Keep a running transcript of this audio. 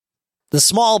The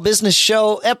Small Business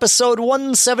Show, episode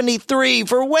 173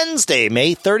 for Wednesday,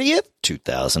 May 30th,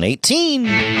 2018.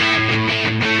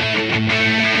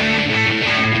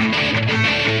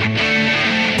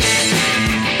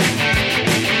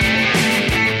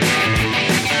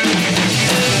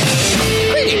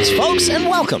 Greetings, folks, and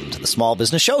welcome to the Small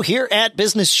Business Show here at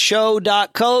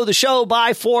businessshow.co, the show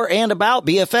by, for, and about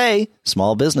BFA,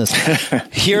 small business.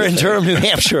 Here in Durham, New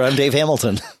Hampshire, I'm Dave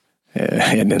Hamilton.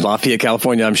 And in Lafayette,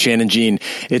 California, I'm Shannon Jean.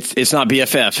 It's not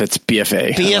BFF, it's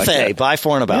BFA. BFA, like by,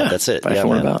 for, and about. That's it. By,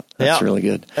 for, and about. That's really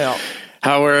good. Yeah.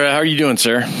 How are you doing,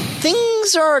 sir?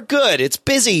 Things are good. It's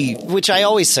busy, which I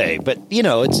always say, but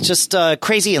it's just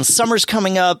crazy. And summer's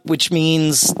coming up, which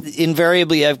means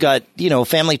invariably I've got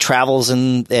family travels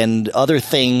and other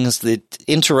things that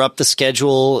interrupt the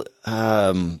schedule.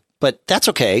 But that's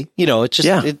okay. It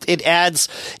just it adds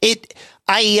it.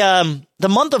 The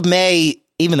month of May,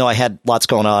 even though I had lots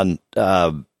going on,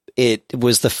 it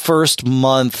was the first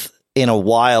month in a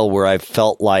while where I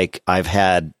felt like I've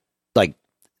had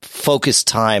focused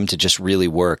time to just really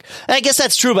work. And I guess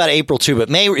that's true about April too, but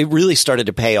May, it really started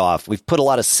to pay off. We've put a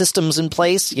lot of systems in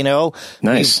place,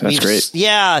 Nice. That's great.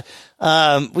 Yeah.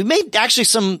 We made actually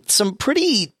some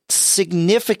pretty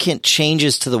significant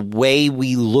changes to the way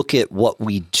we look at what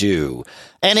we do.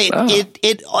 And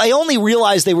I only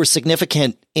realized they were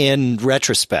significant in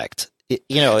retrospect.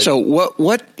 So what,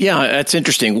 that's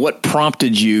interesting. What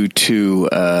prompted you to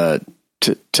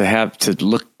have to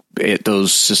look at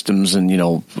those systems and,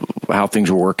 how things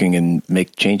were working and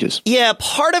make changes? Yeah.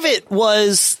 Part of it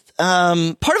was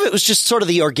just sort of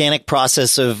the organic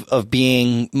process of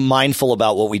being mindful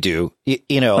about what we do,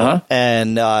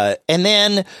 and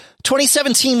then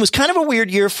 2017 was kind of a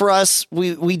weird year for us.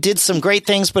 We did some great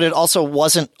things, but it also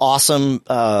wasn't awesome,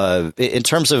 in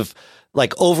terms of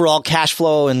overall cash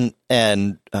flow and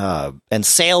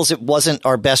sales. It wasn't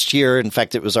our best year. In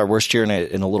fact, it was our worst year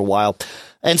in a little while.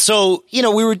 And so, we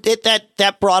were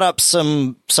that brought up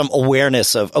some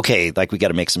awareness of, okay, we got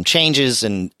to make some changes.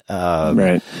 And,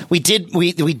 right. we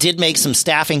did make some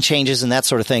staffing changes and that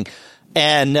sort of thing.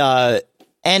 And so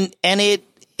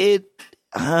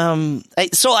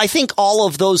I think all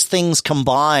of those things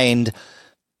combined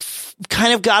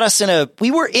kind of got us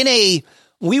we were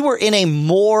in a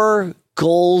more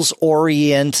goals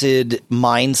oriented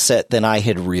mindset than I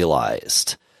had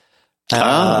realized.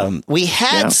 We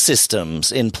had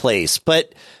systems in place,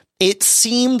 but it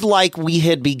seemed like we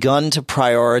had begun to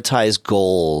prioritize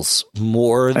goals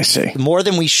more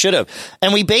than we should have.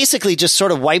 And we basically just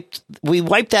sort of wiped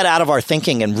that out of our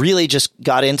thinking and really just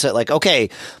got into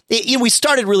we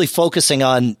started really focusing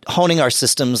on honing our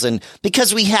systems. And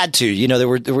because we had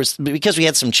to, because we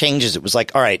had some changes, it was all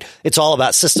right, it's all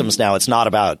about systems now. It's not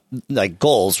about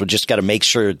goals. We just got to make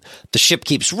sure the ship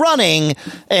keeps running.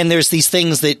 And there's these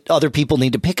things that other people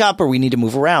need to pick up or we need to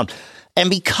move around. And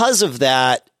because of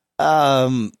that,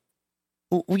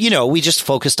 we just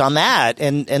focused on that.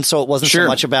 And so it wasn't so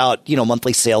much about,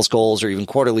 monthly sales goals or even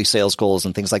quarterly sales goals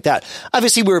and things like that.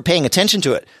 Obviously, we were paying attention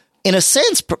to it. In a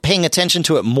sense, paying attention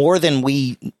to it more than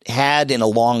we had in a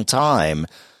long time,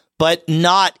 but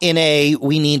not in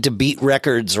we need to beat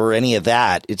records or any of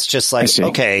that. It's just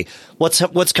okay,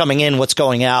 what's coming in, what's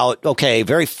going out. Okay.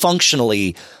 Very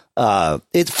functionally,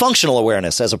 it's functional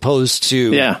awareness as opposed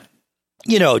to,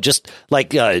 just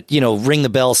ring the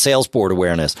bell sales board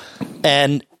awareness.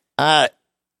 And,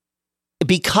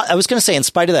 because I was going to say in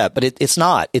spite of that, but it's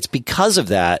not, it's because of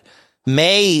that.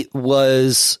 May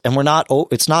was, and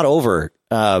it's not over.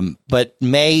 But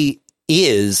May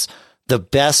is the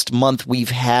best month we've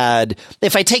had.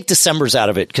 If I take December's out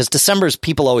of it, because December's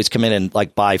people always come in and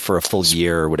buy for a full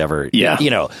year or whatever,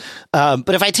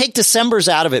 but if I take December's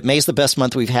out of it, May's the best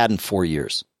month we've had in 4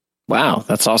 years. Wow,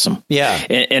 that's awesome. Yeah.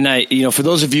 And I, for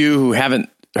those of you who haven't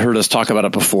heard us talk about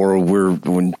it before,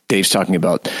 when Dave's talking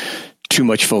about too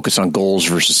much focus on goals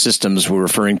versus systems, we're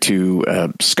referring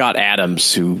to Scott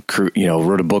Adams, who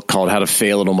wrote a book called How to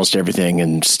Fail at Almost Everything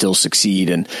and Still Succeed.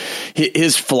 And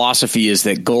his philosophy is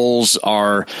that goals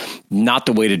are not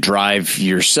the way to drive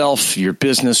yourself, your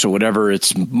business, or whatever.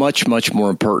 It's much, much more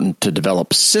important to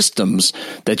develop systems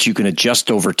that you can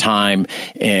adjust over time,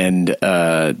 and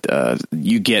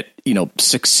you get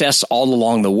success all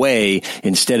along the way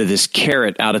instead of this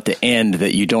carrot out at the end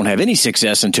that you don't have any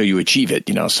success until you achieve it.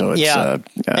 So it's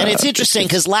and it's interesting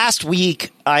because last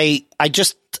week I'm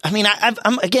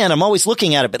always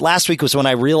looking at it, but last week was when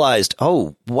I realized,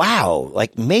 oh wow,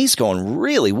 May's going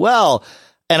really well.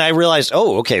 And I realized,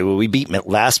 we beat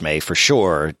last May for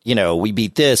sure. We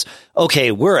beat this.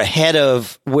 Okay, we're ahead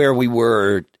of where we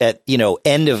were at,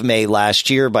 end of May last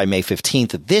year by May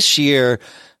 15th of this year.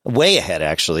 Way ahead,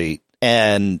 actually.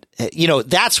 And,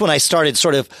 that's when I started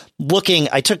sort of looking.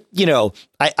 I took,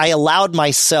 I allowed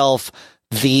myself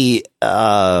the,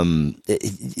 kind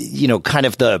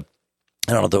of the,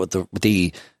 I don't know,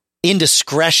 the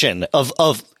indiscretion of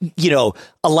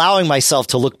allowing myself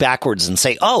to look backwards and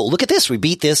say, oh, look at this. We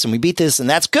beat this and we beat this and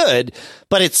that's good.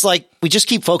 But it's like, we just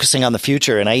keep focusing on the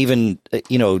future. And I even,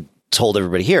 told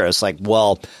everybody here, it's like,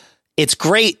 well, it's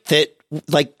great that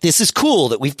like, this is cool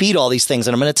that we've beat all these things.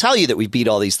 And I'm going to tell you that we've beat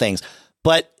all these things.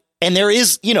 But, and there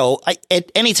is,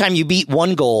 at any time you beat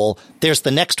one goal, there's the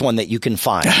next one that you can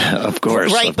find. Of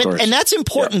course. Right. Of course. And that's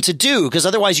important to do because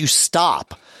otherwise you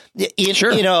stop.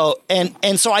 Sure.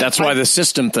 And so that's why the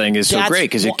system thing is so great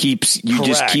because it keeps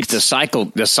just keep the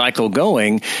cycle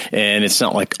going, and it's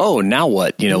not like, oh, now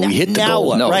what? We hit the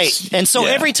goal. No, right. And so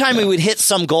every time we would hit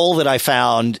some goal that I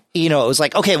found, it was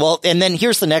like, okay, well, and then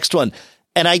here's the next one.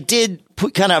 And I did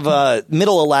put kind of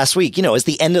middle of last week, as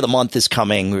the end of the month is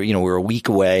coming, we're a week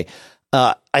away.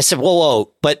 I said,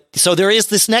 whoa, but so there is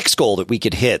this next goal that we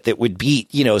could hit that would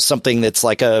beat, something that's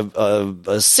like a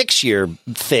 6-year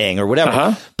thing or whatever.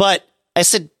 Uh-huh. But I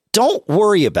said, don't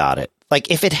worry about it.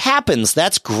 Like if it happens,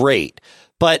 that's great.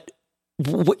 But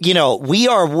we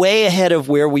are way ahead of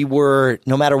where we were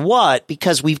no matter what,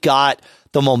 because we've got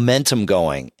the momentum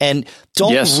going, and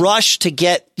don't rush to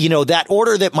get, that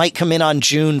order that might come in on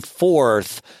June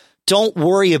 4th. Don't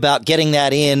worry about getting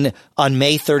that in on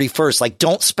May 31st. Like,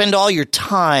 don't spend all your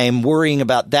time worrying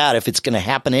about that if it's going to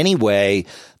happen anyway.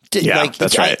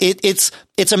 That's right. It's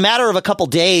a matter of a couple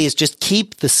days. Just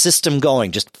keep the system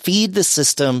going. Just feed the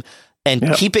system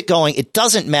and keep it going. It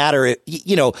doesn't matter.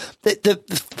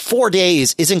 The 4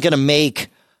 days isn't going to make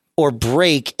or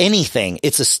break anything.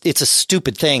 It's a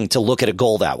stupid thing to look at a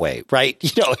goal that way, right?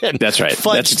 And that's right.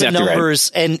 Fudge That's exactly the numbers,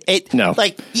 right.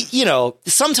 And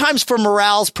sometimes for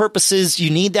morale's purposes you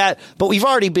need that, but we've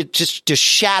already been just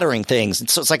shattering things, and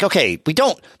so it's like, okay, we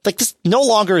don't like this. No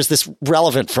longer is this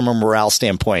relevant from a morale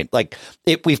standpoint. Like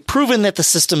we've proven that the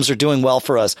systems are doing well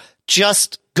for us.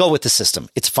 Just go with the system.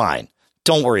 It's fine.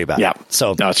 Don't worry about it.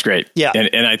 So no, it's great. Yeah.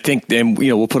 And I think then,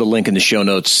 we'll put a link in the show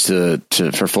notes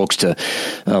for folks to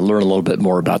learn a little bit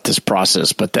more about this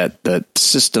process, but that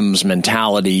systems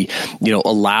mentality,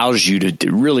 allows you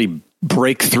to really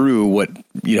break through what,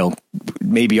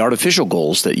 maybe artificial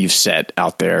goals that you've set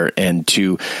out there, and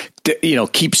to,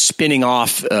 keep spinning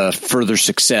off further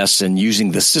success and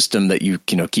using the system that you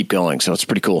keep going. So it's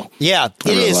pretty cool. Yeah, I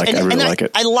really like it.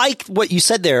 I like what you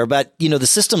said there about, the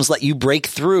systems let you break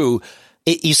through.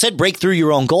 You said break through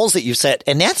your own goals that you set,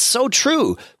 and that's so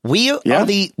true. We are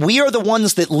the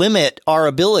ones that limit our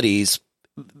abilities,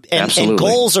 and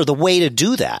goals are the way to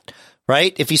do that,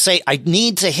 right? If you say, I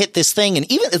need to hit this thing,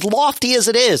 and even as lofty as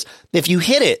it is, if you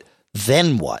hit it,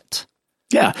 then what?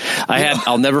 Yeah,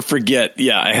 I'll never forget.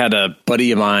 Yeah, I had a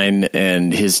buddy of mine,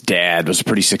 and his dad was a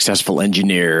pretty successful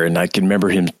engineer. And I can remember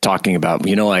him talking about,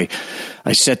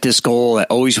 I set this goal. I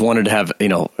always wanted to have,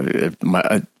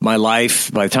 my life,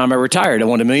 by the time I retired, I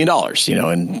wanted $1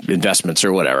 million, in investments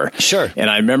or whatever. Sure. And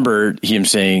I remember him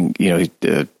saying,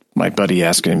 my buddy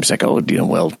asking him, he's like, oh,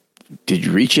 well, did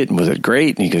you reach it? And was it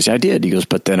great? And he goes, I did. He goes,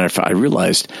 but then I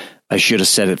realized I should have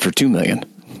set it for $2 million.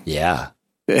 Yeah.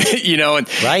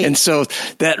 Right. And so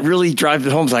that really drives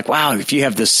it home. It's like, wow, if you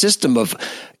have this system of,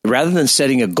 rather than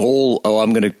setting a goal,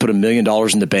 I'm going to put $1 million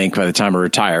in the bank by the time I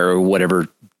retire, or whatever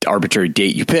arbitrary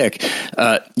date you pick,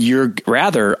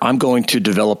 I'm going to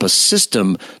develop a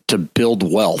system to build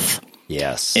wealth.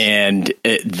 Yes. And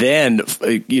then,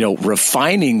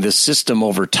 refining the system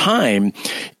over time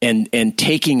and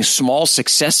taking small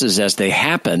successes as they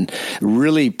happen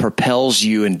really propels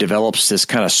you and develops this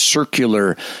kind of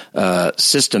circular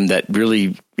system that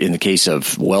really, in the case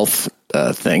of wealth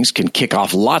things, can kick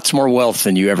off lots more wealth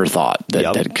than you ever thought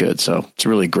that it could. So it's a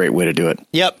really great way to do it.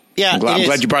 Yep. Yeah. I'm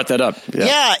glad you brought that up.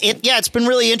 Yeah. It's been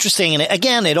really interesting. And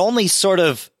again, it only sort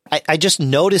of, I just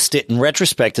noticed it in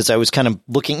retrospect as I was kind of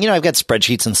looking, I've got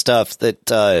spreadsheets and stuff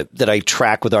that I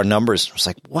track with our numbers. I was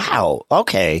like, wow,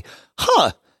 okay,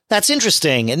 that's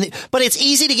interesting. But it's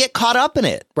easy to get caught up in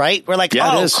it, right? We're like,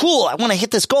 cool, I want to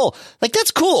hit this goal. Like,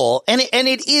 that's cool. And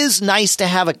it is nice to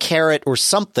have a carrot or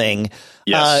something.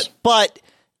 Yes. But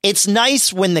it's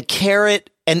nice when the carrot,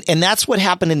 and that's what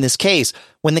happened in this case.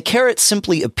 When the carrot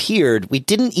simply appeared, we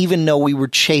didn't even know we were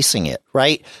chasing it,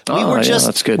 right?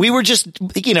 That's good. We were just,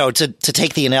 to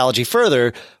take the analogy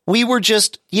further, we were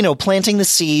just, planting the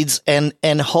seeds and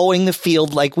hoeing the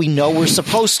field like we know we're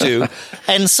supposed to.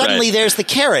 And suddenly there's the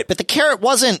carrot, but the carrot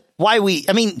wasn't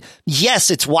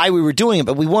yes, it's why we were doing it,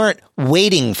 but we weren't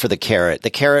waiting for the carrot. The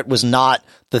carrot was not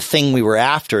the thing we were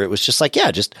after. It was just like,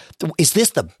 is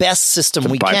this the best system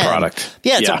we can? Byproduct.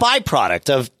 Yeah, it's a byproduct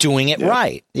of doing it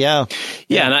right. Yeah.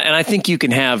 And I think you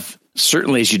can have,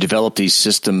 certainly as you develop these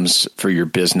systems for your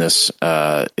business,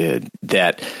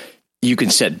 that you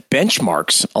can set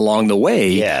benchmarks along the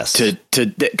way. Yes.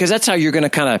 Because that's how you're going to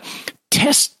kind of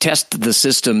test the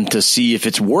system to see if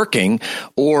it's working,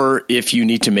 or if you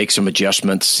need to make some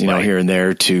adjustments, here and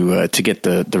there to get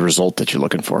the result that you're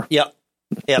looking for. Yep.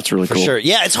 Yeah, that's really cool. Sure.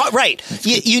 Yeah, it's hard. Right.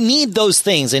 You need those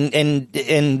things,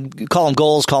 and call them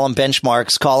goals, call them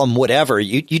benchmarks, call them whatever.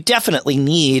 You definitely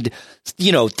need,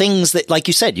 things that, like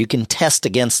you said, you can test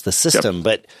against the system,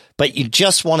 but you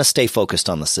just want to stay focused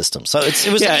on the system. So it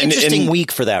was an interesting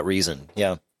week for that reason.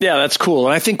 Yeah. Yeah, that's cool.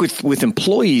 And I think with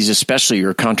employees, especially,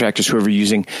 or contractors, whoever you're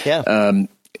using,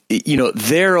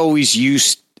 they're always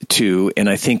used to, and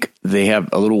I think they have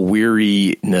a little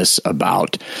weariness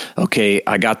about, okay,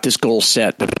 I got this goal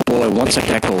set, but boy, once I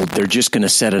get that goal, they're just going to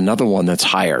set another one that's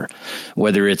higher,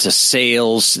 whether it's a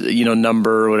sales,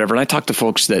 number or whatever. And I talk to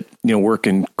folks that, work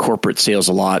in corporate sales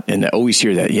a lot, and I always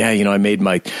hear that, I made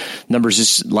my numbers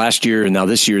this last year, and now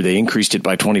this year they increased it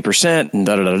by 20% and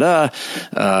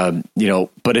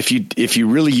but if you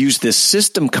really use this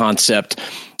system concept,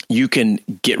 you can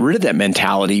get rid of that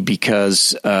mentality,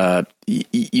 because,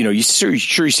 you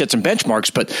set some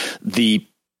benchmarks, but the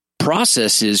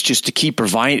process is just to keep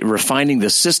refining the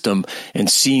system and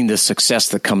seeing the success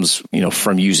that comes,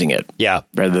 from using it. Yeah.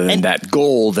 Rather than that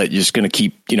goal that you're just going to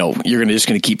keep, you're just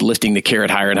going to keep lifting the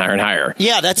carrot higher and higher and higher.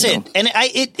 Yeah, that's it. And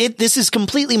this is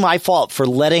completely my fault for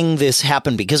letting this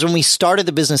happen, because when we started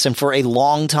the business, and for a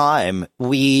long time,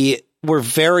 we were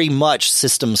very much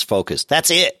systems focused.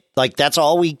 That's it. Like, that's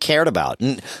all we cared about.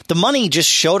 And the money just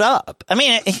showed up. I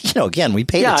mean, again, we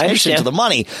paid attention to the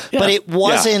money, but it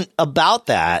wasn't about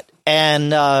that.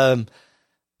 And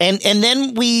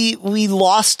then we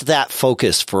lost that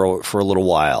focus for a little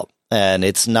while. And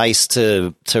it's nice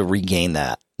to regain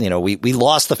that. We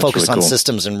lost the focus on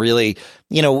systems, and really,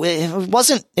 it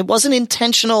wasn't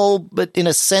intentional, but in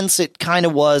a sense it kind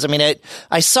of was. I mean,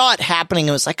 I saw it happening, and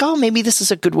it was like, oh, maybe this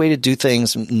is a good way to do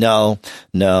things. No,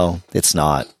 it's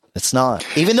not. It's not,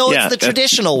 even though it's the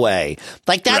traditional way.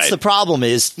 Like, that's the problem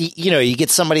is, you get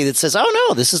somebody that says, oh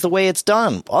no, this is the way it's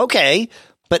done. Okay.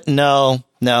 But no,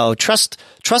 trust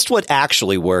what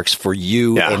actually works for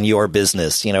you and your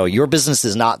business. Your business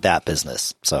is not that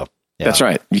business. So. Yeah. That's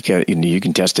right. You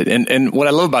can test it. And what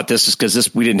I love about this is,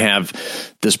 because we didn't have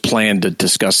this plan to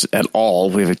discuss at all.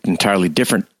 We have an entirely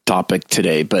different topic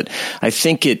today, but I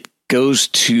think it goes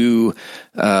to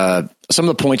some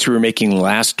of the points we were making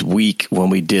last week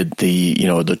when we did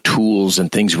the tools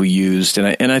and things we used,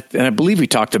 and I believe we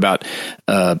talked about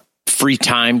free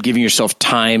time, giving yourself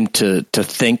time to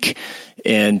think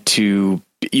and to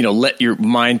let your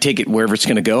mind take it wherever it's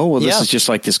going to go. Well, this is just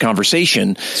like this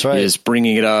conversation is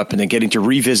bringing it up and then getting to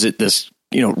revisit this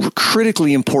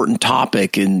critically important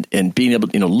topic, and being able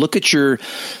to, look at your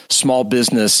small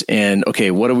business and,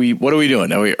 okay, what are we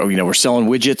doing? We're selling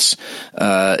widgets.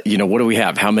 What do we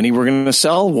have? How many we're going to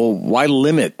sell? Well, why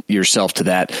limit yourself to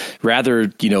that?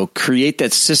 Rather, create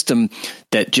that system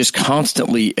that just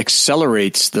constantly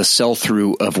accelerates the sell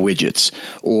through of widgets.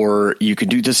 Or you could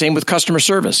do the same with customer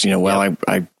service. We want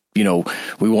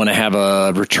to have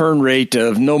a return rate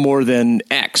of no more than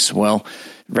X. Well,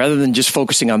 rather than just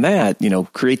focusing on that,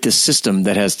 create this system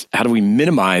that has, how do we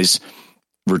minimize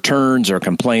returns or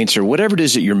complaints or whatever it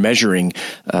is that you're measuring,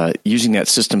 using that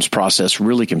systems process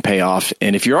really can pay off.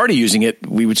 And if you're already using it,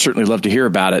 we would certainly love to hear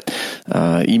about it.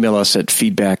 Email us at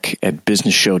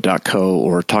feedback@businessshow.co,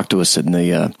 or talk to us in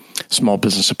the small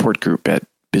business support group at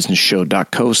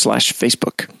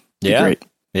businessshow.co/Facebook. Yeah. Great.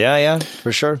 Yeah,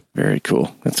 for sure. Very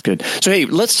cool. That's good. So, hey,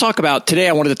 let's talk about, today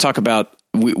I wanted to talk about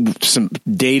some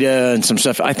data and some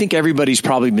stuff. I think everybody's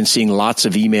probably been seeing lots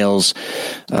of emails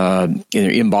in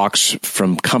their inbox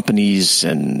from companies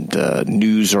and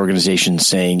news organizations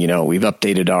saying, we've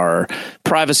updated our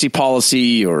privacy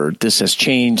policy, or this has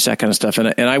changed, that kind of stuff.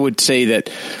 And I would say that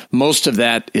most of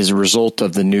that is a result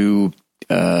of the new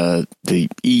the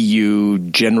EU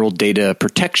General Data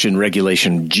Protection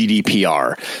Regulation,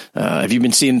 GDPR. Have you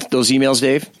been seeing those emails,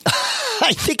 Dave?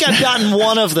 I think I've gotten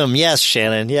one of them. Yes,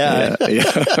 Shannon. Yeah,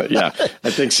 I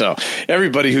think so.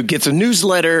 Everybody who gets a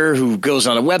newsletter, who goes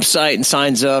on a website and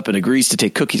signs up and agrees to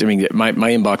take cookies. I mean, my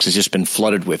inbox has just been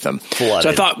flooded with them. So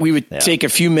I thought we would take a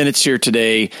few minutes here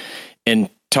today and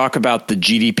talk about the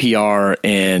GDPR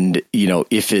and,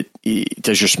 if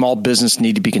does your small business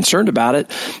need to be concerned about it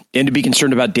and to be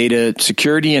concerned about data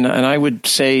security? And I would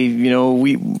say,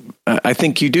 I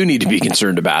think you do need to be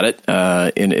concerned about it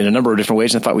in a number of different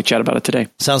ways. And I thought we'd chat about it today.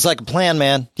 Sounds like a plan,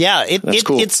 man. Yeah, That's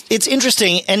cool. It's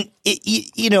interesting. And,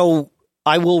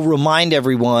 I will remind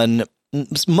everyone,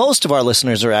 most of our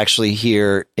listeners are actually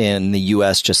here in the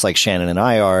U.S., just like Shannon and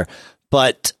I are,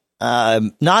 but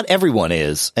not everyone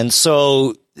is. And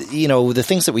so, the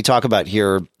things that we talk about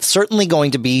here are certainly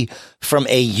going to be from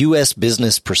a U.S.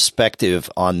 business perspective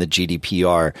on the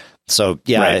GDPR. So,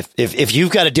 yeah, right. if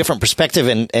you've got a different perspective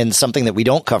and something that we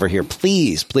don't cover here,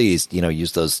 please,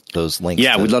 use those links.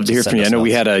 Yeah, we'd love to hear from you. I know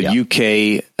we had a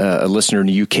UK, a listener in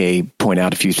the UK point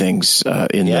out a few things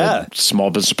in the small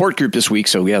business support group this week.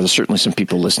 So, there's certainly some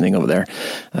people listening over there,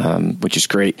 which is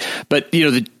great. But,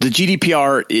 the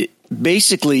GDPR,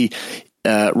 basically,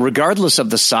 regardless of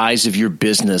the size of your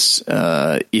business,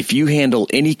 if you handle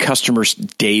any customer's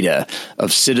data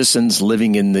of citizens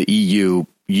living in the EU,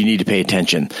 you need to pay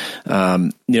attention.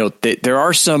 There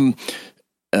are some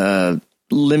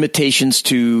limitations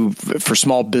for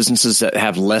small businesses that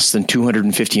have less than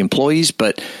 250 employees,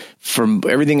 but from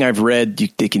everything I've read,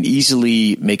 they can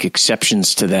easily make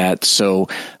exceptions to that. So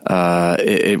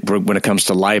when it comes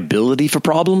to liability for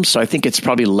problems, so I think it's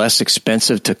probably less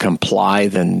expensive to comply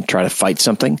than try to fight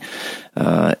something.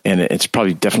 And it's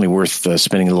probably definitely worth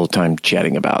spending a little time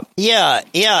chatting about. Yeah.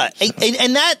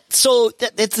 And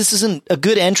this isn't a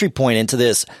good entry point into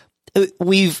this.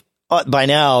 We've by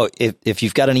now, if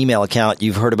you've got an email account,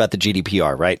 you've heard about the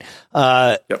GDPR, right?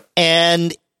 Yep.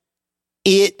 And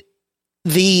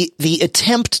the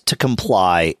attempt to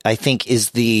comply, I think,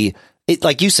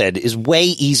 like you said, is way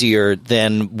easier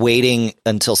than waiting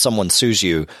until someone sues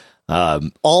you.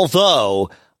 Although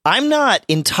I'm not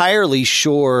entirely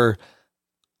sure,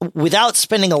 without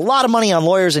spending a lot of money on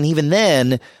lawyers, and even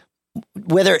then,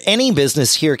 whether any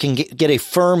business here can get a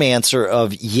firm answer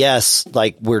of yes,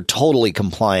 like we're totally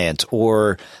compliant,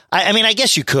 or I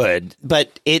guess you could,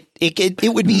 but it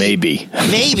would be maybe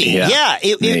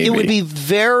it would be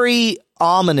very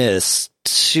ominous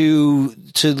to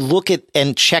look at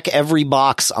and check every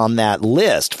box on that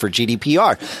list for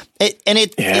GDPR,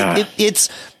 it's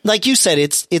like you said,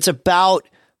 it's about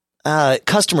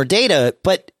customer data,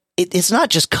 but it's not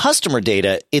just customer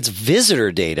data, it's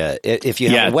visitor data if you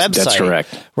have a website. That's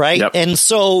correct. Right? Yep. And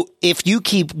so if you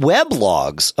keep web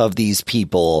logs of these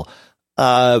people,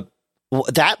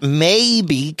 that may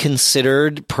be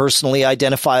considered personally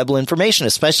identifiable information,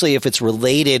 especially if it's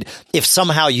related, if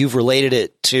somehow you've related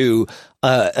it to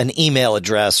an email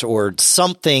address or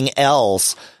something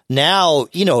else. Now,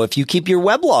 if you keep your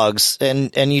web logs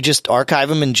and you just archive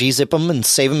them and gzip them and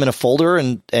save them in a folder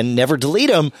and never delete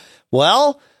them,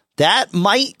 well, that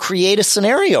might create a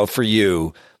scenario for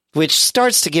you, which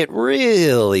starts to get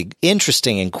really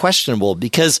interesting and questionable,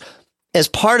 because as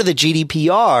part of the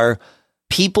GDPR,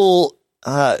 people,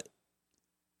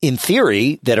 in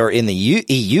theory, that are in the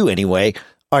EU anyway,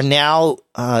 are now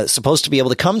supposed to be able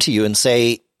to come to you and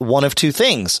say one of two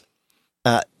things.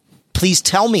 Please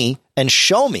tell me and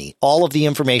show me all of the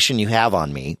information you have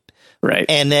on me. Right.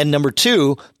 And then number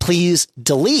two, please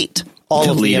delete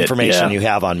all of the information you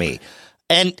have on me.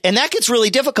 And that gets really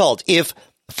difficult if,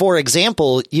 for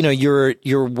example, your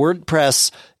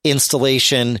WordPress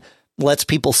installation lets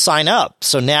people sign up.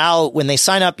 So now when they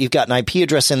sign up, you've got an IP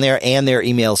address in there and their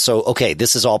email. So, okay,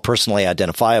 this is all personally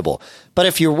identifiable. But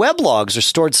if your web logs are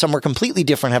stored somewhere completely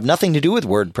different, have nothing to do with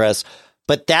WordPress,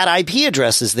 but that IP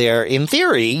address is there, in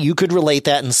theory, you could relate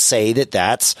that and say that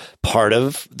that's part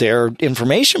of their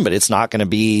information, but it's not going to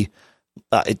be,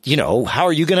 how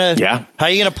are you going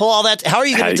to pull all that? How are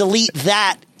you going to delete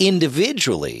that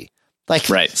individually? Like,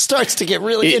 it starts to get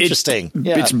really interesting.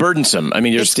 It's burdensome. I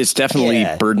mean, it's definitely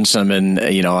burdensome. And,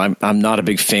 I'm not a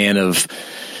big fan of,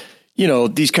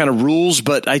 these kind of rules,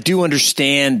 but I do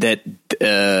understand that,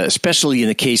 especially in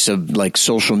the case of like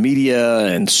social media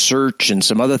and search and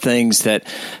some other things that,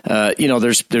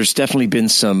 there's definitely been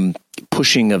some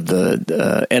pushing of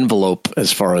the envelope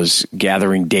as far as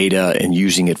gathering data and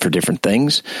using it for different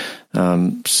things.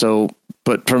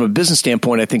 But from a business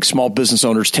standpoint, I think small business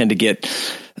owners tend to get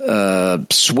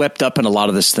swept up in a lot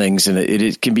of these things, and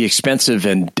it can be expensive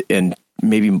and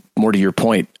maybe more to your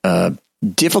point,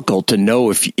 difficult to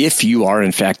know if you are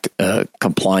in fact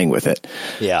complying with it.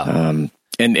 Yeah.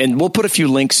 And we'll put a few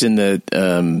links in the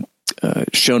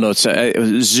show notes.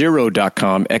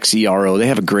 Xero.com, Xero. They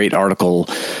have a great article.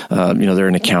 They're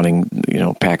an accounting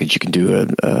package. You can do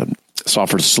a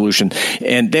software solution,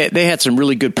 and they had some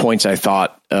really good points, I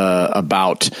thought,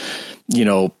 about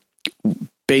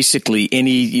basically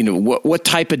any, what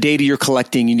type of data you're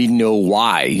collecting. You need to know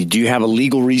why. Do you have a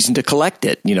legal reason to collect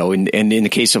it? And in the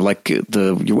case of like your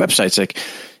website's like,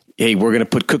 hey, we're going to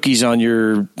put cookies on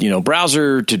your,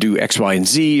 browser to do X, Y, and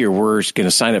Z, or we're going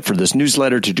to sign up for this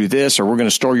newsletter to do this, or we're going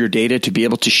to store your data to be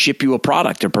able to ship you a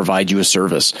product or provide you a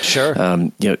service. Sure.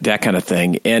 That kind of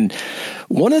thing. And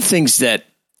one of the things that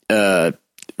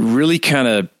really kind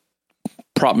of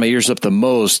propped my ears up the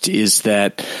most is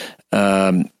that,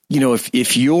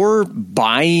 if you're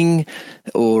buying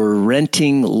or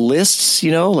renting lists,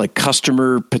 like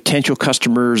potential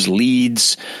customers,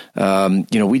 leads,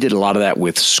 we did a lot of that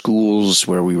with schools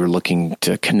where we were looking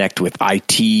to connect with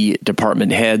IT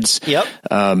department heads. Yep.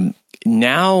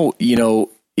 Now,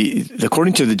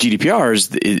 according to the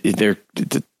GDPRs,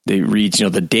 they read,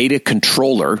 the data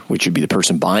controller, which would be the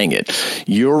person buying it,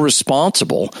 you're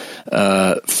responsible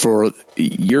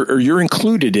you're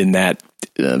included in that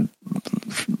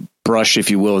brush, if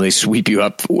you will. They sweep you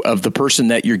up of the person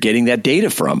that you're getting that data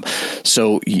from.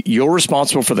 So you're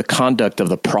responsible for the conduct of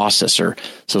the processor.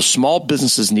 So small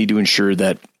businesses need to ensure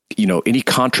that, any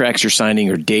contracts you're signing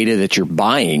or data that you're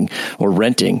buying or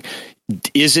renting,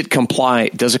 does it comply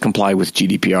with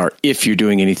GDPR if you're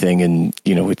doing anything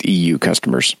with EU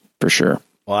customers, for sure.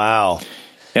 Wow.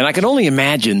 And I can only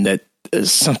imagine that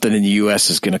something in the US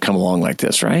is going to come along like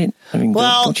this, right? I mean,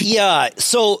 yeah.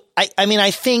 So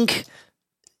I think,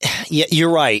 you're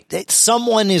right.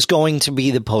 Someone is going to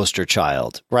be the poster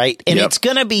child, right? And it's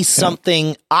going to be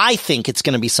something, I think it's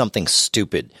going to be something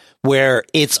stupid where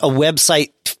it's a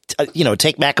website,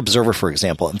 take Mac Observer, for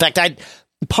example. In fact,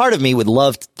 part of me would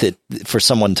love for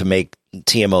someone to make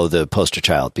TMO the poster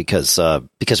child because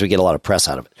we get a lot of press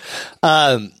out of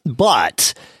it.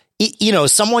 But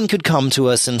someone could come to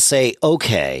us and say,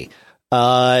 okay,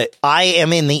 I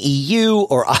am in the EU,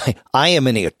 or I am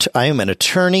an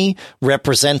attorney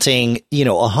representing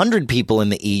 100 people in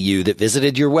the EU that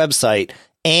visited your website,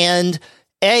 and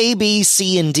A, B,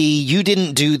 C, and D, you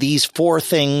didn't do these 4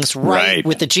 things right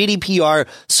with the GDPR,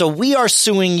 so we are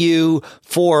suing you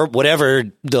for whatever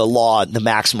the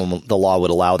maximum the law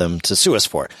would allow them to sue us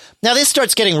for. Now, this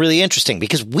starts getting really interesting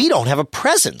because we don't have a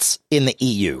presence in the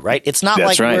EU, right? It's not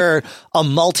we're a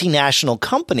multinational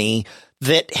company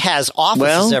that has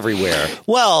offices everywhere.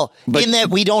 Well, in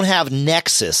that we don't have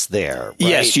Nexus there. Right?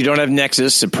 Yes, you don't have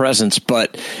Nexus, a presence,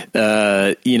 but,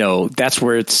 that's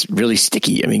where it's really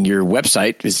sticky. I mean, your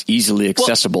website is easily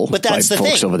accessible by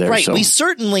folks over there. Right. So. We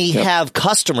certainly have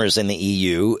customers in the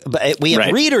EU, but we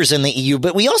have readers in the EU,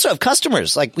 but we also have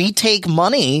customers. Like, we take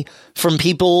money from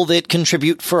people that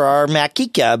contribute for our Mac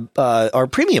Geek Gab, our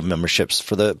premium memberships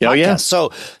for the podcast. Yeah.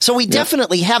 So we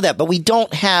definitely have that, but we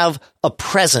don't have a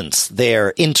presence there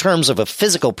in terms of a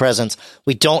physical presence.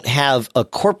 We don't have a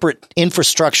corporate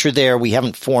infrastructure there. We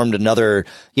haven't formed another,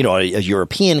 a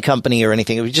European company or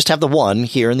anything. We just have the one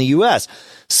here in the US.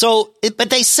 So,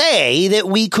 but they say that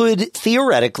we could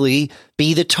theoretically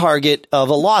be the target of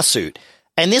a lawsuit.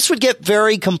 And this would get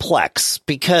very complex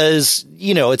because,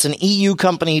 it's an EU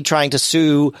company trying to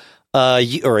sue,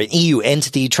 or an EU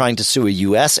entity trying to sue a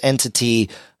US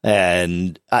entity.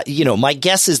 And, my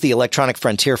guess is the Electronic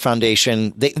Frontier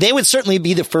Foundation, they would certainly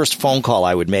be the first phone call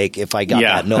I would make if I got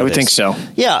that notice. I would think so.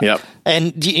 Yeah. Yep.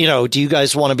 And, do you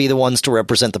guys want to be the ones to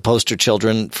represent the poster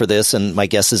children for this? And my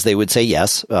guess is they would say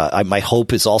yes. My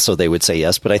hope is also they would say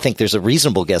yes, but I think there's a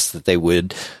reasonable guess that they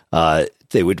would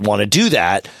want to do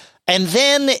that. And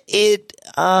then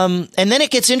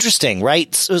it gets interesting,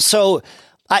 right? So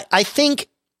I think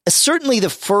certainly the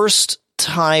first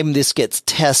time this gets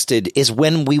tested is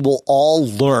when we will all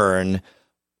learn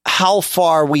how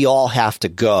far we all have to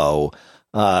go.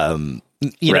 Those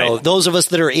of us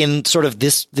that are in sort of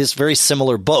this very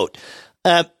similar boat.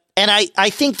 And I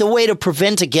think the way to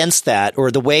prevent against that,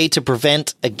 or the way to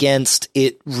prevent against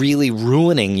it really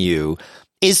ruining you,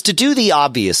 is to do the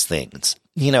obvious things.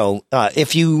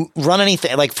 If you run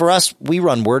anything, like for us, we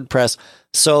run WordPress.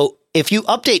 So if you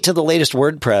update to the latest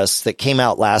WordPress that came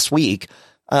out last week,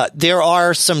 there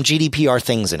are some GDPR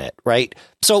things in it, right?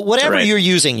 So whatever you're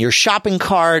using, your shopping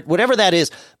cart, whatever that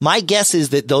is, my guess is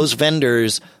that those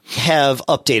vendors have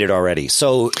updated already.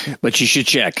 So, but you should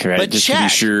check, right? Just to be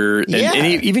sure.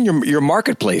 And even your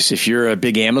marketplace, if you're a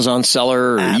big Amazon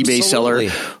seller or eBay seller,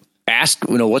 ask,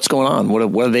 what's going on?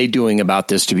 What are they doing about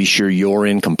this to be sure you're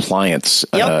in compliance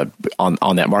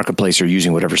on that marketplace or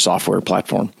using whatever software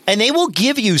platform? And they will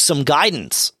give you some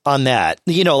guidance on that.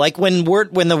 Like when the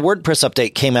WordPress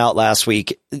update came out last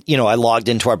week, I logged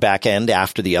into our back end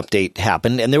after the update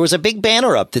happened, and there was a big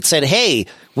banner up that said, hey,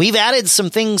 we've added some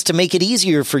things to make it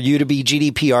easier for you to be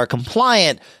GDPR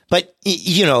compliant, but,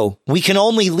 we can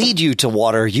only lead you to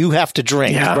water you have to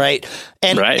drink, right?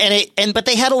 But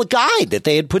they had a guide that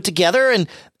they had put together, and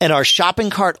our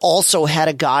shopping cart also had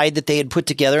a guide that they had put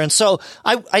together. And so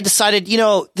I decided,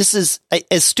 this is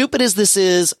as stupid as this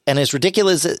is and as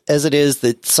ridiculous as it is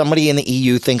that somebody in the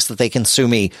EU thinks that they can sue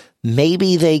me.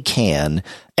 Maybe they can.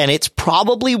 And it's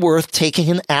probably worth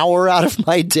taking an hour out of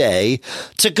my day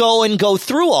to go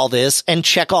through all this and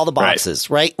check all the boxes,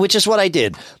 right? Which is what I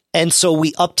did. And so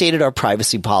we updated our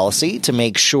privacy policy to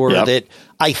make sure that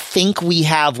I think we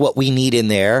have what we need in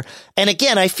there. And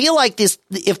again, I feel like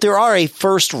if there are a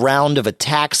first round of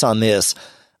attacks on this,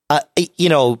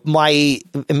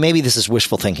 maybe this is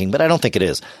wishful thinking, but I don't think it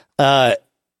is.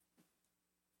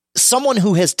 Someone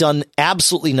who has done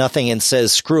absolutely nothing and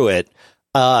says, screw it,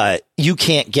 you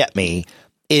can't get me,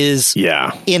 is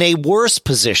in a worse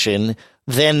position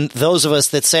than those of us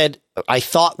that said, I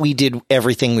thought we did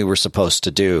everything we were supposed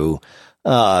to do.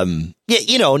 Not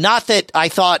that I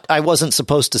thought I wasn't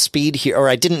supposed to speed here, or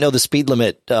I didn't know the speed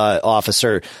limit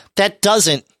officer. That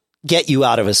doesn't get you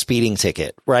out of a speeding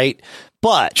ticket, right?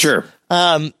 But sure.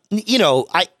 I'm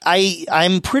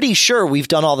pretty sure we've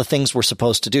done all the things we're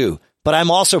supposed to do. But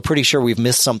I'm also pretty sure we've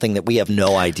missed something that we have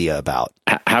no idea about.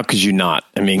 How could you not?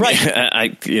 I mean,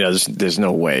 right. There's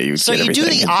no way you. So you do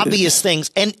the obvious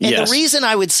things, and the reason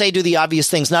I would say do the obvious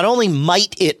things, not only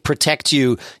might it protect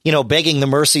you, begging the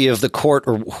mercy of the court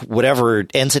or whatever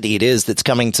entity it is that's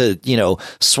coming to,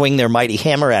 swing their mighty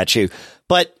hammer at you,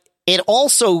 but it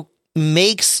also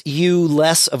makes you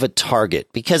less of a target,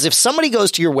 because if somebody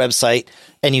goes to your website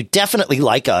and you definitely,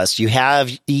 like us, you have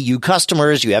EU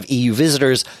customers, you have EU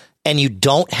visitors, and you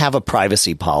don't have a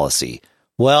privacy policy,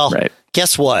 well,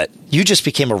 guess what? You just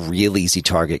became a real easy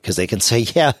target, because they can say,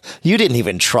 yeah, you didn't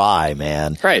even try,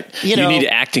 man. Right. You need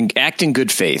to act in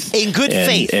good faith. In good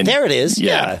faith. And there it is.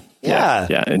 Yeah.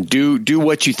 And do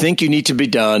what you think you need to be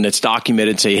done. It's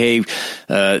documented. Say, hey,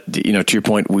 to your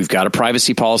point, we've got a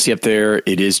privacy policy up there.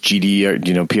 It is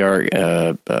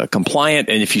GDPR compliant.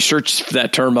 And if you search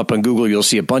that term up on Google, you'll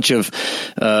see a bunch of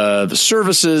the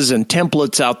services and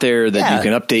templates out there that you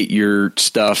can update your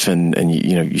stuff, and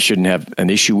you shouldn't have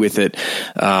an issue with it.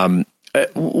 One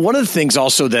of the things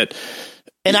also that.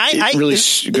 And I'm going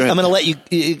to let you.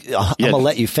 I'm going to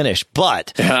let you finish.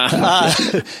 But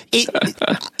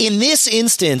in this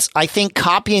instance, I think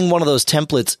copying one of those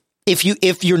templates,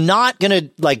 if you're not going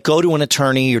to go to an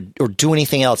attorney or do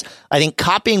anything else, I think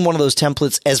copying one of those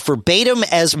templates as verbatim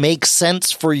as makes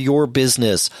sense for your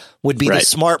business would be the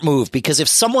smart move. Because if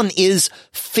someone is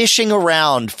fishing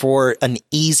around for an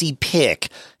easy pick,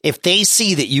 if they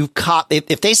see that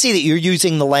if they see that you're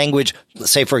using the language,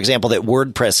 say, for example, that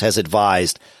WordPress has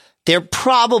advised, they're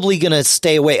probably going to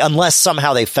stay away, unless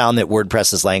somehow they found that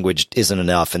WordPress's language isn't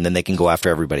enough, and then they can go after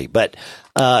everybody. But,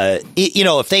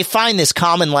 if they find this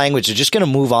common language, they're just going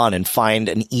to move on and find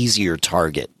an easier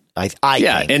target. I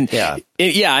think.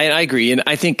 I agree. And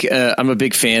I think I'm a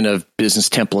big fan of business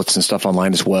templates and stuff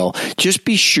online as well. Just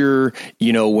be sure,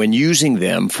 when using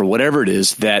them for whatever it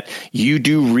is, that you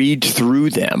do read through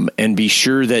them and be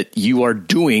sure that you are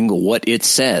doing what it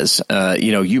says.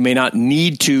 You may not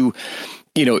need to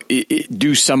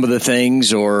do some of the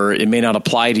things, or it may not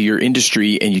apply to your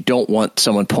industry, and you don't want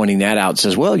someone pointing that out and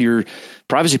says, well, your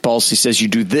privacy policy says you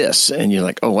do this. And you're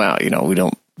like, oh, wow, we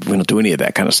don't do any of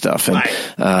that kind of stuff. And,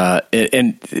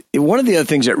 and one of the other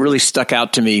things that really stuck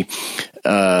out to me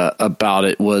about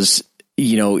it was,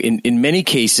 in many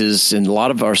cases, in a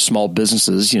lot of our small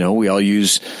businesses, we all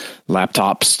use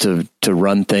laptops to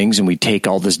run things, and we take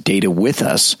all this data with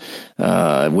us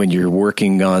when you're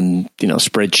working on,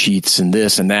 spreadsheets and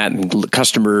this and that and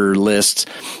customer lists.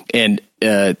 And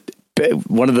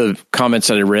one of the comments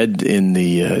that I read in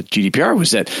the GDPR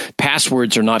was that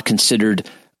passwords are not considered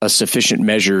a sufficient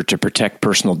measure to protect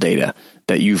personal data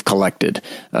that you've collected.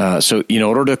 So, in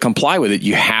order to comply with it,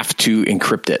 you have to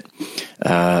encrypt it.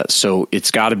 So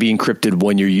it's got to be encrypted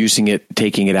when you're using it,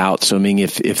 taking it out. So, I mean,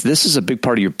 if this is a big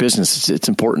part of your business, it's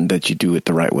important that you do it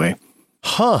the right way.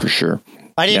 For sure.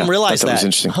 I didn't realize that. That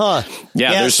was interesting.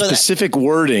 There's specific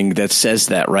wording that says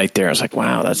that right there. I was like,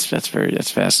 wow, that's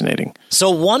fascinating. So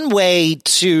one way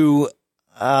to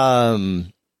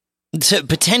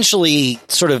potentially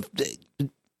sort of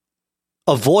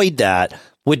avoid that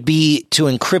would be to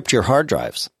encrypt your hard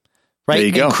drives, right? There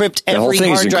you go. Encrypt every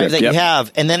hard drive that you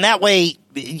have. And then that way,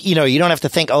 you don't have to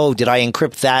think, oh, did I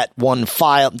encrypt that one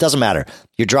file? It doesn't matter.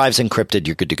 Your drive's encrypted.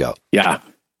 You're good to go. Yeah.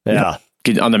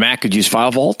 on the Mac could use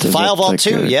File Vault. File Vault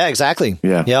too. Yeah, exactly.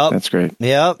 Yeah. Yep. That's great.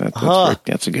 Yep. That's great.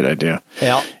 That's a good idea.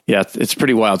 Yeah. Yeah. It's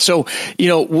pretty wild. So,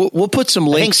 we'll put some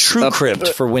links. I think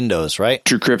TrueCrypt for Windows, right?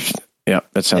 TrueCrypt. Yeah,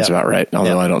 that sounds about right.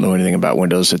 Although I don't know anything about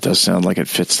Windows, it does sound like it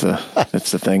fits the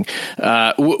thing.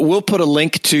 We'll put a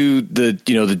link to the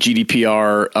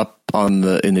GDPR up in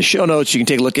the show notes. You can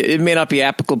take a look at it. It may not be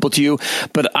applicable to you,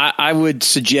 but I would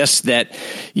suggest that,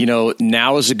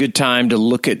 now is a good time to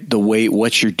look at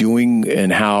what you're doing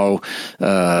and how,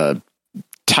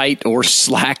 tight or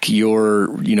slack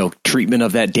your treatment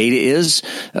of that data is,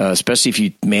 especially if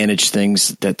you manage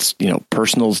things that's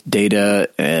personal data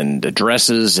and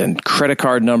addresses and credit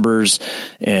card numbers,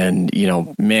 and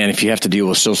if you have to deal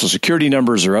with social security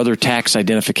numbers or other tax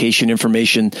identification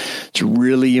information, it's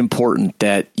really important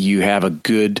that you have a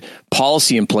good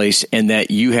policy in place and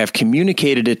that you have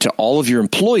communicated it to all of your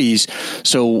employees,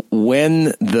 so when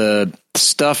the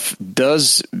stuff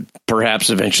does perhaps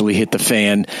eventually hit the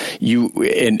fan,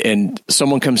 and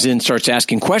someone comes in and starts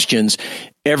asking questions,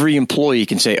 every employee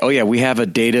can say, oh yeah, we have a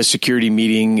data security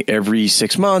meeting every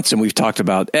 6 months and we've talked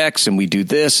about X and we do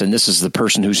this and this is the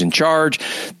person who's in charge.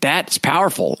 That's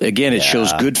powerful. Again, it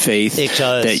shows good faith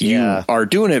that you are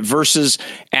doing it versus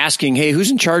asking, hey,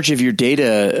 who's in charge of your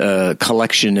data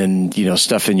collection and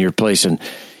stuff in your place, and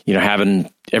having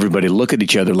everybody look at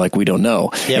each other like we don't know.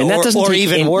 Yeah, and that or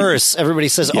even worse, everybody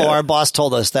says, "Oh, our boss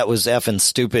told us that was effing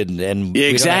stupid," and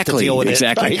we don't have to deal with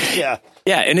it. Right? Yeah.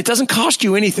 Yeah, and it doesn't cost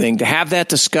you anything to have that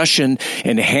discussion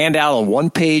and hand out a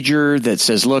one-pager that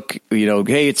says, look,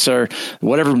 hey, it's our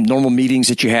whatever normal meetings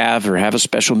that you have, or have a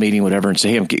special meeting, whatever, and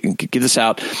say, hey, give this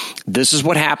out. This is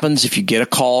what happens if you get a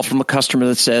call from a customer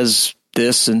that says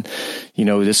this, and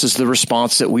this is the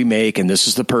response that we make, and this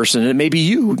is the person, and it may be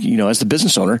you, as the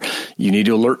business owner, you need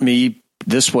to alert me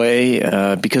this way,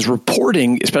 because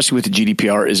reporting, especially with the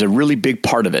GDPR, is a really big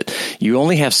part of it. You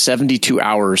only have 72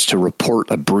 hours to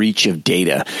report a breach of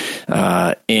data.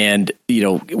 And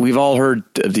we've all heard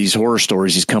of these horror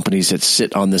stories, these companies that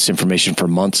sit on this information for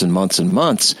months and months and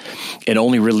months and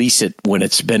only release it when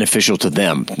it's beneficial to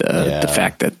them. The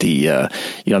fact that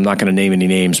I'm not going to name any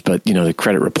names, but, the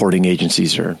credit reporting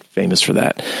agencies are famous for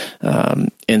that.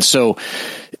 And so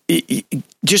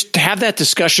just have that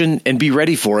discussion and be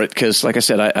ready for it, because, like I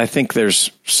said, I think there's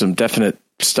some definite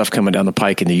stuff coming down the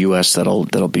pike in the U.S.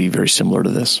 that'll be very similar to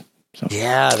this. So.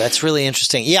 Yeah, that's really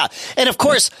interesting. Yeah, and of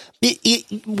course,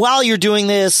 while you're doing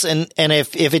this, and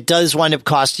if it does wind up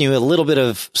costing you a little bit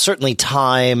of certainly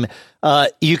time,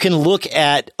 you can look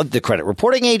at the credit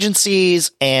reporting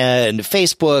agencies and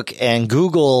Facebook and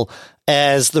Google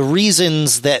as the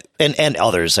reasons that, and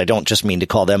others, I don't just mean to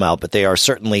call them out, but they are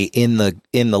certainly in the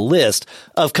list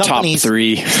of companies. Top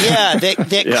 3. Yeah,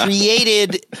 that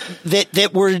created,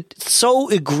 that were so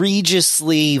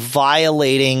egregiously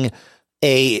violating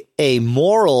a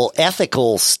moral,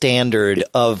 ethical standard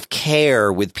of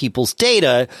care with people's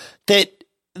data that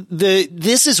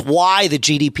this is why the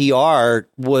GDPR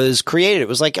was created. It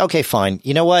was like, okay, fine.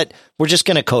 You know what? We're just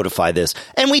going to codify this.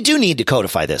 And we do need to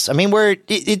codify this. I mean,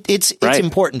 it's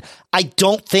important. I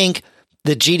don't think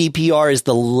the GDPR is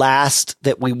the last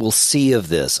that we will see of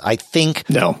this. I think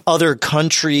other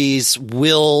countries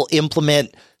will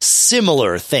implement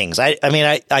similar things. I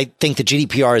think the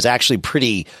GDPR is actually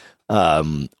pretty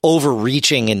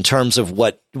overreaching in terms of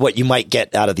what you might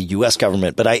get out of the U.S.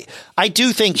 government. But I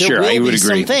do think there will be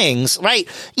some things, right?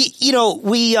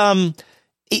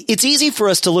 It's easy for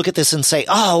us to look at this and say,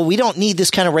 oh, we don't need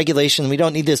this kind of regulation. We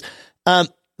don't need this.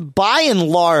 By and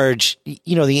large,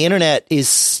 the internet is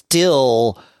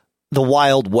still the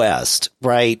Wild West,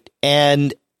 right?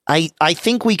 And I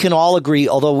think we can all agree,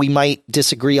 although we might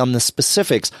disagree on the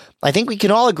specifics, I think we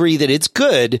can all agree that it's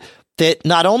good that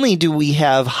not only do we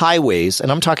have highways,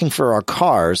 and I'm talking for our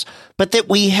cars, but that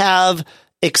we have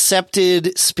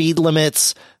accepted speed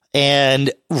limits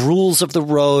and rules of the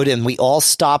road, and we all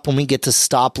stop when we get to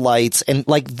stoplights. And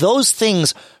like those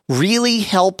things really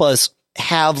help us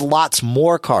have lots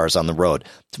more cars on the road.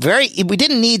 We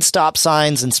didn't need stop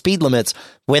signs and speed limits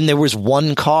when there was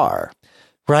one car.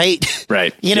 Right.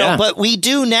 But we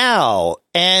do now.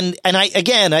 And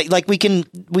we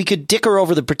could dicker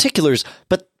over the particulars,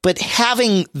 but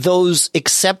having those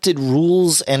accepted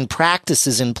rules and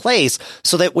practices in place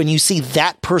so that when you see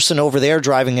that person over there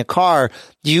driving a car,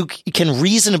 you can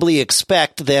reasonably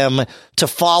expect them to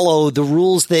follow the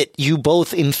rules that you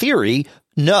both in theory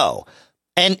know.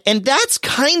 And that's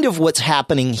kind of what's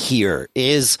happening here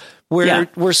is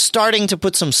we're starting to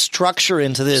put some structure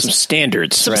into this. Some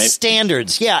standards, right?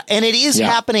 Standards, yeah. And it is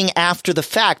happening after the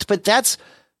fact, but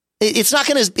it's not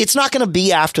going to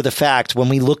be after the fact when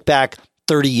we look back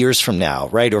 30 years from now,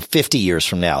 right? Or 50 years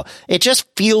from now. It just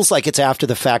feels like it's after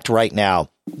the fact right now.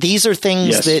 These are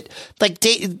things that, like,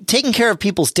 taking care of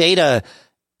people's data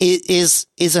is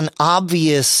an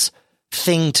obvious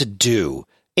thing to do.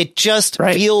 It just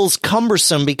feels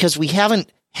cumbersome because we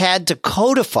haven't had to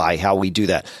codify how we do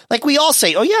that. Like, we all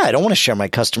say, oh yeah, I don't want to share my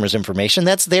customers' information.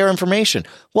 That's their information.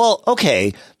 Well,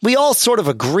 okay. We all sort of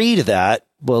agree to that.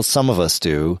 Well, some of us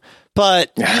do,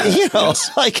 but you know,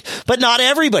 but not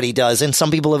everybody does. And some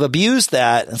people have abused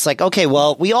that. It's like, okay,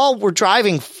 well, we all were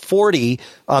driving 40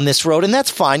 on this road and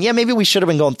that's fine. Yeah, maybe we should have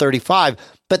been going 35,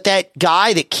 but that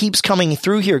guy that keeps coming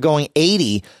through here going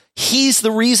 80, he's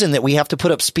the reason that we have to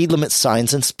put up speed limit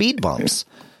signs and speed bumps.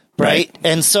 Right.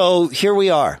 And so here we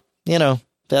are, you know,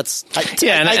 that's, I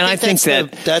think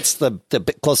that's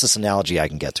the closest analogy I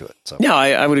can get to it. So, no,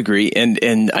 I would agree.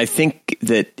 And I think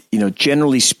that, you know,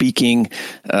 generally speaking,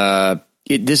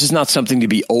 this is not something to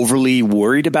be overly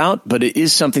worried about, but it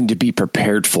is something to be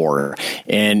prepared for.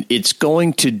 And it's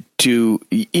going to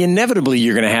inevitably,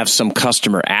 you're going to have some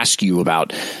customer ask you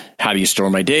about, how do you store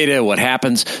my data? What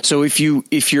happens? So if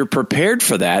you're prepared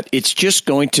for that, it's just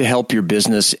going to help your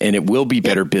business and it will be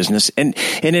better business. And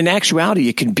in actuality,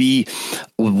 it can be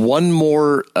one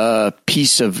more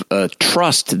piece of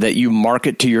trust that you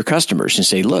market to your customers and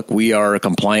say, look, we are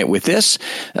compliant with this.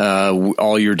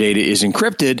 All your data is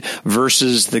encrypted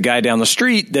versus the guy down the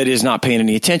street that is not paying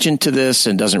any attention to this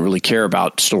and doesn't really care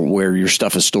about where your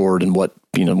stuff is stored and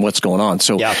what's going on.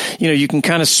 So, you can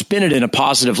kind of spin it in a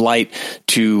positive light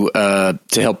to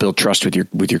help build trust with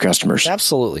your customers.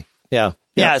 Absolutely. Yeah.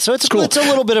 Yeah. So it's cool. It's a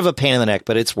little bit of a pain in the neck,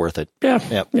 but it's worth it.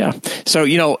 Yeah. Yeah. So,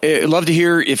 I'd love to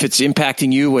hear if it's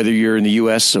impacting you, whether you're in the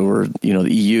US or,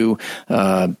 the EU.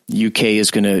 UK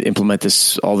is going to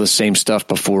implement all this same stuff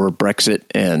before Brexit.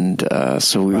 And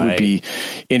so it would be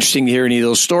interesting to hear any of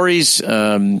those stories.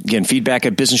 Again, feedback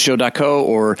at businessshow.co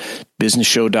or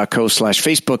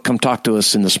businessshow.co/Facebook. Come talk to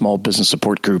us in the small business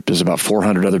support group. There's about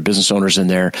 400 other business owners in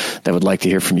there that would like to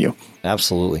hear from you.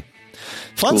 Absolutely.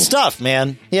 Fun stuff,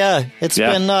 man. Yeah, it's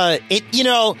been,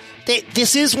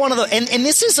 this is one of the, and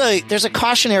this is there's a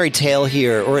cautionary tale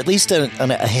here, or at least a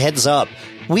heads up.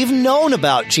 We've known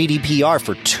about GDPR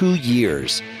for 2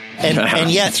 years. And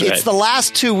yet it's the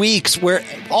last 2 weeks where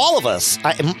all of us,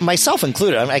 myself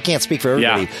included, I can't speak for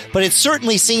everybody, but it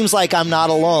certainly seems like I'm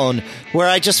not alone, where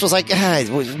I just was like,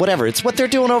 whatever, it's what they're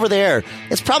doing over there.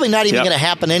 It's probably not even going to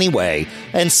happen anyway.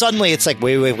 And suddenly it's like,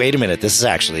 wait a minute. This is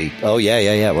actually,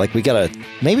 like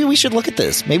maybe we should look at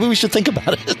this. Maybe we should think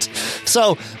about it.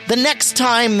 So the next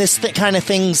time this kind of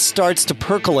thing starts to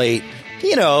percolate,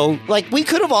 like we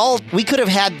could have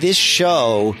had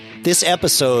this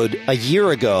episode a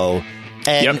year ago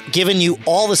and given you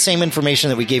all the same information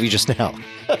that we gave you just now.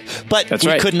 But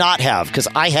we could not have, because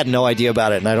I had no idea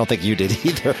about it, and I don't think you did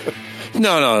either.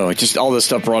 No. Just all this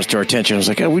stuff brought us to our attention. I was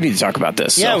like, we need to talk about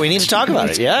this. Yeah, we need to talk about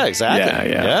it. Yeah,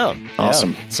 exactly. Yeah.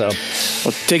 Awesome. So,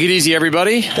 well, take it easy,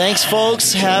 everybody. Thanks,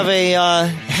 folks. Have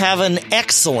an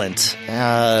excellent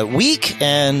week,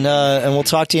 and we'll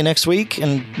talk to you next week.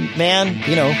 And man,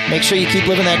 make sure you keep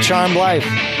living that charmed life.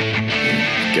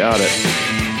 Got it.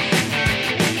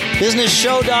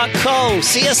 businessshow.co.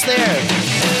 See us there.